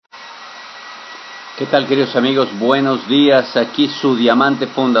¿Qué tal, queridos amigos? Buenos días. Aquí su diamante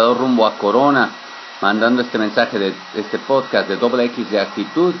fundador rumbo a Corona, mandando este mensaje de este podcast de Doble X de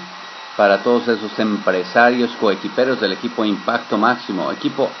actitud para todos esos empresarios coequiperos del equipo Impacto Máximo,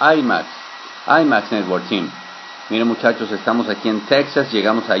 equipo IMAX Network Team. Miren, muchachos, estamos aquí en Texas,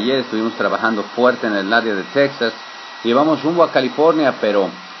 llegamos ayer, estuvimos trabajando fuerte en el área de Texas y vamos rumbo a California, pero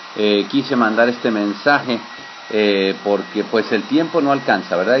quise mandar este mensaje porque pues el tiempo no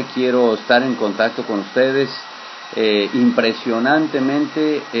alcanza, ¿verdad? Y quiero estar en contacto con ustedes.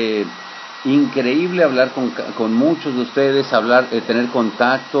 Impresionantemente increíble hablar con muchos de ustedes, tener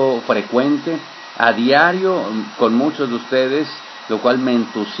contacto frecuente a diario con muchos de ustedes, lo cual me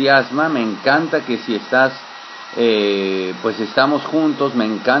entusiasma. Me encanta que si estás pues estamos juntos. Me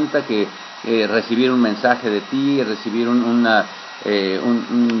encanta que recibir un mensaje de ti, recibir un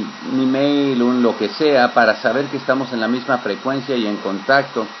email, lo que sea, para saber que estamos en la misma frecuencia y en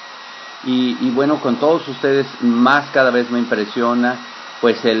contacto. Y bueno, con todos ustedes más cada vez me impresiona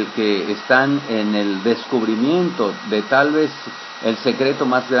pues el que están en el descubrimiento de tal vez el secreto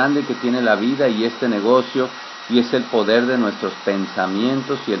más grande que tiene la vida y este negocio, y es el poder de nuestros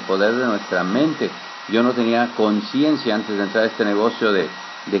pensamientos y el poder de nuestra mente. Yo no tenía conciencia antes de entrar a este negocio de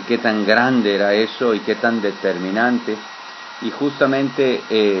qué tan grande era eso y qué tan determinante. Y justamente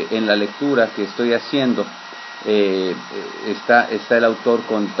en la lectura que estoy haciendo está el autor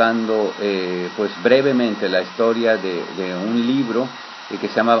contando pues brevemente la historia de un libro que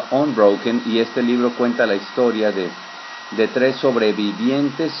se llama Unbroken, y este libro cuenta la historia de tres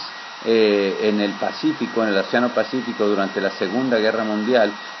sobrevivientes en el Pacífico, en el Océano Pacífico, durante la Segunda Guerra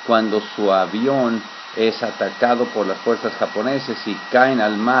Mundial, cuando su avión es atacado por las fuerzas japonesas y caen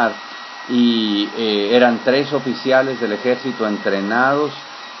al mar. Y eran tres oficiales del ejército entrenados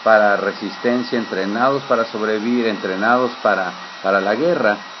para resistencia, entrenados para sobrevivir, entrenados para la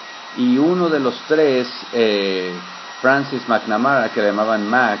guerra. Y uno de los tres, Francis McNamara, que le llamaban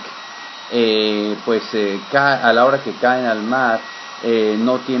Mac, a la hora que caen al mar,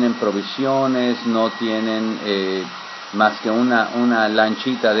 no tienen provisiones, no tienen más que una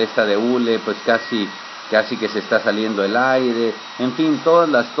lanchita de esta de hule, pues casi que se está saliendo el aire, en fin, todo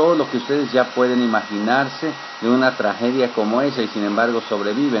lo que ustedes ya pueden imaginarse de una tragedia como esa, y sin embargo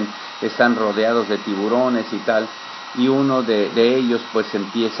sobreviven. Están rodeados de tiburones y tal, y uno de ellos pues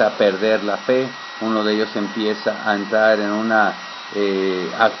empieza a perder la fe, uno de ellos empieza a entrar en una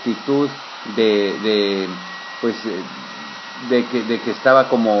actitud de que estaba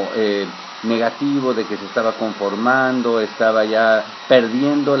como negativo, de que se estaba conformando, estaba ya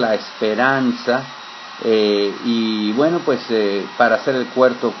perdiendo la esperanza. Y bueno, pues para hacer el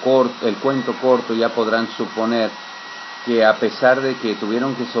cuento corto, ya podrán suponer que a pesar de que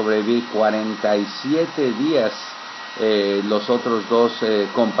tuvieron que sobrevivir 47 días los otros dos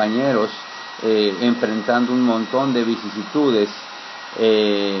compañeros, enfrentando un montón de vicisitudes,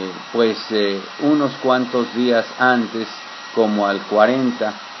 unos cuantos días antes, como al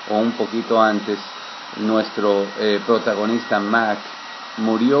 40 o un poquito antes, nuestro protagonista Mac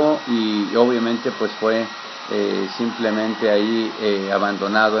murió, y obviamente pues fue simplemente ahí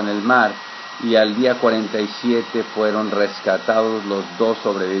abandonado en el mar. Y al día 47 fueron rescatados los dos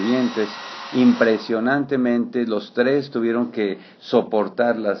sobrevivientes. Impresionantemente, los tres tuvieron que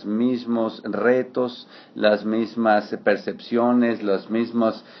soportar los mismos retos, las mismas percepciones, las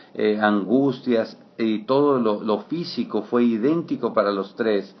mismas angustias, y todo lo físico fue idéntico para los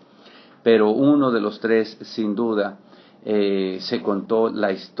tres. Pero uno de los tres, sin duda, se contó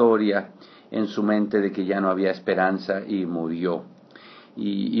la historia en su mente de que ya no había esperanza y murió.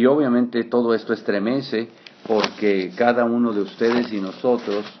 Y obviamente todo esto estremece, porque cada uno de ustedes y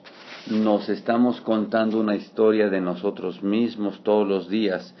nosotros nos estamos contando una historia de nosotros mismos todos los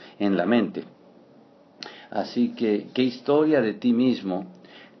días en la mente. Así que, ¿qué historia de ti mismo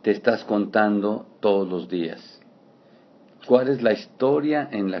te estás contando todos los días? ¿Cuál es la historia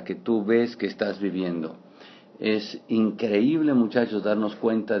en la que tú ves que estás viviendo? Es increíble, muchachos, darnos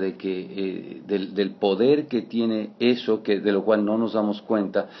cuenta de que del poder que tiene eso, de lo cual no nos damos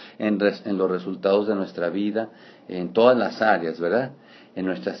cuenta en los resultados de nuestra vida, en todas las áreas, ¿verdad? En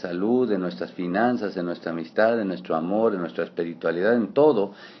nuestra salud, en nuestras finanzas, en nuestra amistad, en nuestro amor, en nuestra espiritualidad, en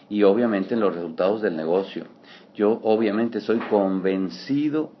todo, y obviamente en los resultados del negocio. Yo obviamente soy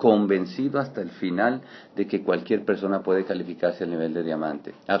convencido hasta el final de que cualquier persona puede calificarse al nivel de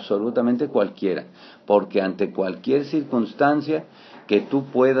diamante, absolutamente cualquiera, porque ante cualquier circunstancia que tú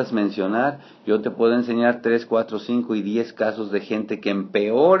puedas mencionar, yo te puedo enseñar 3, 4, 5 y 10 casos de gente que en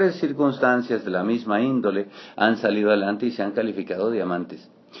peores circunstancias de la misma índole han salido adelante y se han calificado diamantes.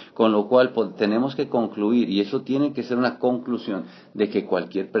 Con lo cual tenemos que concluir, y eso tiene que ser una conclusión, de que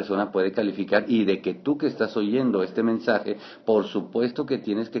cualquier persona puede calificar y de que tú que estás oyendo este mensaje, por supuesto que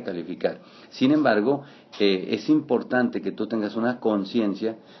tienes que calificar. Sin embargo, es importante que tú tengas una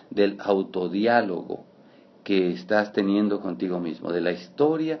conciencia del autodiálogo que estás teniendo contigo mismo, de la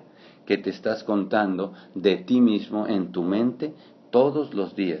historia que te estás contando de ti mismo en tu mente todos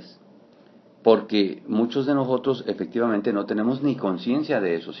los días. Porque muchos de nosotros efectivamente no tenemos ni conciencia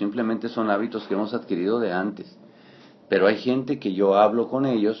de eso, simplemente son hábitos que hemos adquirido de antes. Pero hay gente que yo hablo con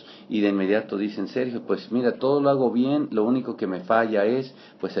ellos y de inmediato dicen, Sergio, pues mira, todo lo hago bien, lo único que me falla es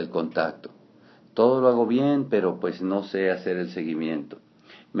pues el contacto. Todo lo hago bien, pero pues no sé hacer el seguimiento.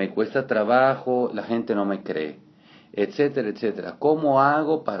 Me cuesta trabajo, la gente no me cree, etcétera, etcétera. ¿Cómo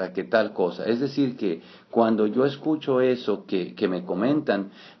hago para que tal cosa? Es decir, que cuando yo escucho eso que me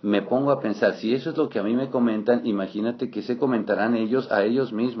comentan, me pongo a pensar, si eso es lo que a mí me comentan, imagínate que se comentarán ellos a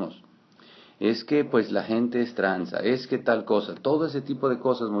ellos mismos. Es que pues la gente es tranza, es que tal cosa, todo ese tipo de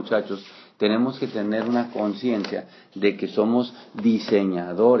cosas, muchachos, tenemos que tener una conciencia de que somos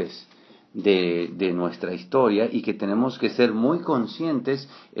diseñadores de nuestra historia y que tenemos que ser muy conscientes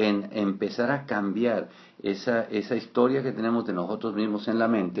en empezar a cambiar esa historia que tenemos de nosotros mismos en la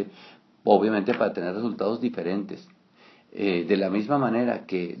mente, obviamente para tener resultados diferentes. De la misma manera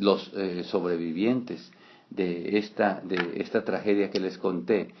que los sobrevivientes de esta tragedia que les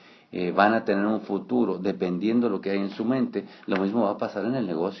conté van a tener un futuro dependiendo de lo que hay en su mente, lo mismo va a pasar en el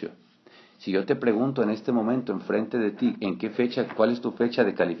negocio. Si yo te pregunto en este momento enfrente de ti, ¿en qué fecha, cuál es tu fecha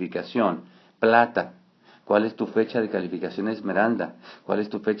de calificación? Plata. ¿Cuál es tu fecha de calificación esmeralda? ¿Cuál es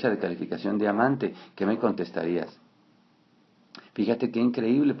tu fecha de calificación diamante? ¿Qué me contestarías? Fíjate qué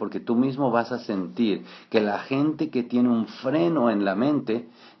increíble, porque tú mismo vas a sentir que la gente que tiene un freno en la mente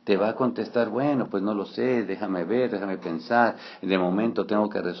te va a contestar, bueno, pues no lo sé, déjame ver, déjame pensar, de momento tengo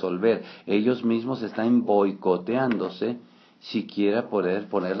que resolver. Ellos mismos están boicoteándose siquiera poder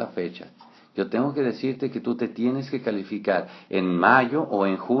poner la fecha. Yo tengo que decirte que tú te tienes que calificar en mayo o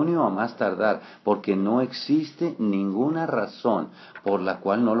en junio a más tardar, porque no existe ninguna razón por la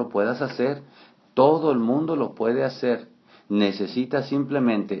cual no lo puedas hacer. Todo el mundo lo puede hacer. Necesitas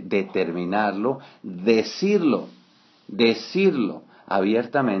simplemente determinarlo, decirlo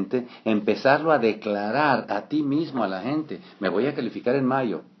abiertamente, empezarlo a declarar a ti mismo, a la gente. Me voy a calificar en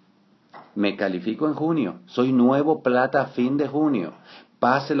mayo. Me califico en junio, soy nuevo plata a fin de junio,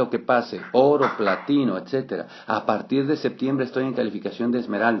 pase lo que pase, oro, platino, etcétera. A partir de septiembre estoy en calificación de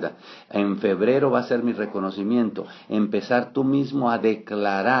esmeralda, en febrero va a ser mi reconocimiento. Empezar tú mismo a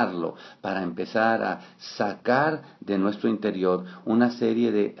declararlo para empezar a sacar de nuestro interior una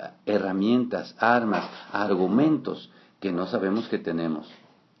serie de herramientas, armas, argumentos que no sabemos que tenemos.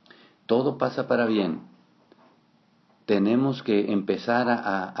 Todo pasa para bien. Tenemos que empezar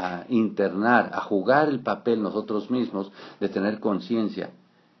a internar, a jugar el papel nosotros mismos, de tener conciencia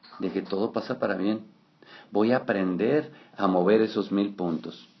de que todo pasa para bien. Voy a aprender a mover esos 1000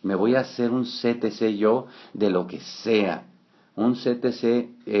 puntos. Me voy a hacer un CTC yo de lo que sea. Un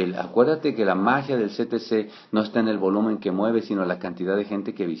CTC, acuérdate que la magia del CTC no está en el volumen que mueve, sino en la cantidad de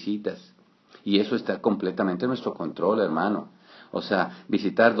gente que visitas. Y eso está completamente en nuestro control, hermano. O sea,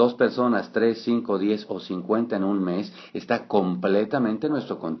 visitar 2 personas, 3, 5, 10 o 50 en un mes está completamente en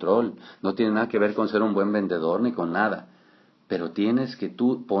nuestro control. No tiene nada que ver con ser un buen vendedor ni con nada. Pero tienes que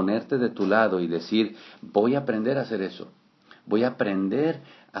tú ponerte de tu lado y decir, voy a aprender a hacer eso. Voy a aprender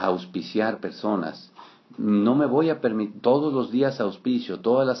a auspiciar personas. No me voy a permitir, todos los días auspicio,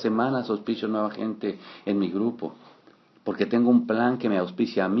 todas las semanas auspicio nueva gente en mi grupo. Porque tengo un plan que me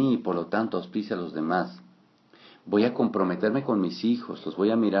auspicia a mí y por lo tanto auspicia a los demás. Voy a comprometerme con mis hijos, los voy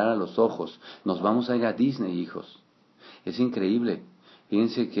a mirar a los ojos. Nos vamos a ir a Disney, hijos. Es increíble.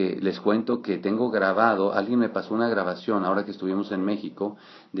 Fíjense que les cuento que tengo grabado, alguien me pasó una grabación ahora que estuvimos en México,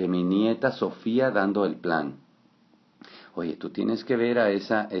 de mi nieta Sofía dando el plan. Oye, tú tienes que ver a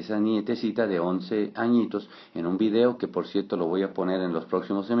esa nietecita de 11 añitos en un video que por cierto lo voy a poner en los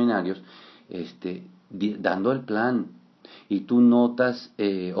próximos seminarios, dando el plan. Y tú notas,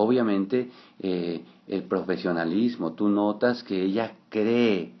 obviamente, el profesionalismo, tú notas que ella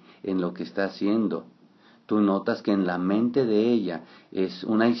cree en lo que está haciendo, tú notas que en la mente de ella es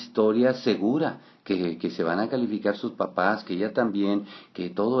una historia segura, que se van a calificar sus papás, que ella también, que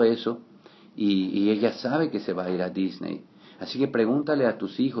todo eso, y ella sabe que se va a ir a Disney. Así que pregúntale a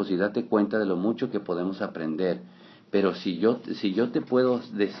tus hijos y date cuenta de lo mucho que podemos aprender. Pero si yo te puedo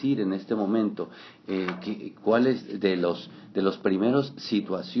decir en este momento cuáles de los primeros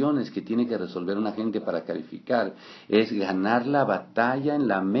situaciones que tiene que resolver una gente para calificar, es ganar la batalla en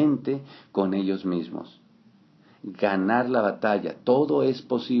la mente con ellos mismos. ganar la batalla. Todo es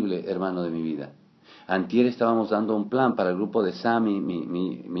posible, hermano de mi vida. Antier estábamos dando un plan para el grupo de Sammy,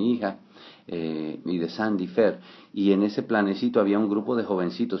 mi hija, y de Sandy Fer, y en ese planecito había un grupo de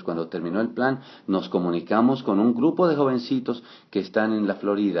jovencitos. Cuando terminó el plan, nos comunicamos con un grupo de jovencitos que están en la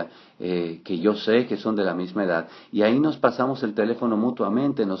Florida, que yo sé que son de la misma edad, y ahí nos pasamos el teléfono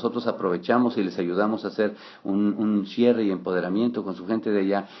mutuamente. Nosotros aprovechamos y les ayudamos a hacer un cierre y empoderamiento con su gente de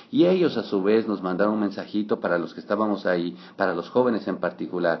allá, y ellos a su vez nos mandaron un mensajito para los que estábamos ahí, para los jóvenes en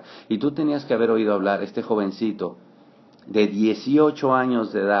particular. Y tú tenías que haber oído hablar, este jovencito de 18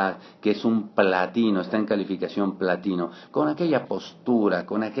 años de edad, que es un platino, está en calificación platino, con aquella postura,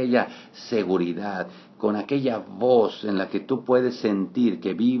 con aquella seguridad, con aquella voz en la que tú puedes sentir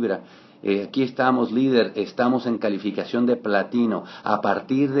que vibra. Aquí estamos, líder, estamos en calificación de platino. A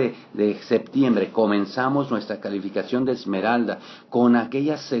partir de septiembre comenzamos nuestra calificación de esmeralda, con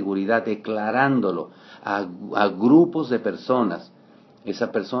aquella seguridad, declarándolo a grupos de personas.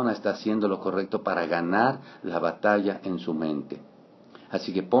 Esa persona está haciendo lo correcto para ganar la batalla en su mente.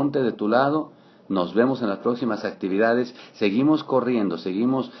 Así que ponte de tu lado, nos vemos en las próximas actividades, seguimos corriendo,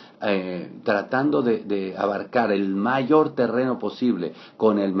 seguimos tratando de abarcar el mayor terreno posible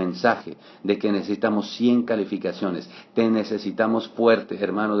con el mensaje de que necesitamos 100 calificaciones. Te necesitamos fuerte,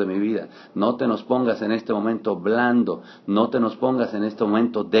 hermano de mi vida. No te nos pongas en este momento blando, no te nos pongas en este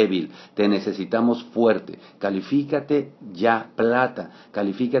momento débil. Te necesitamos fuerte. Califícate ya plata,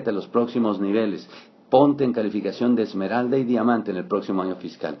 califícate a los próximos niveles. Ponte en calificación de esmeralda y diamante en el próximo año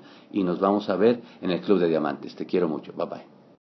fiscal. Y nos vamos a ver en el Club de Diamantes. Te quiero mucho. Bye bye.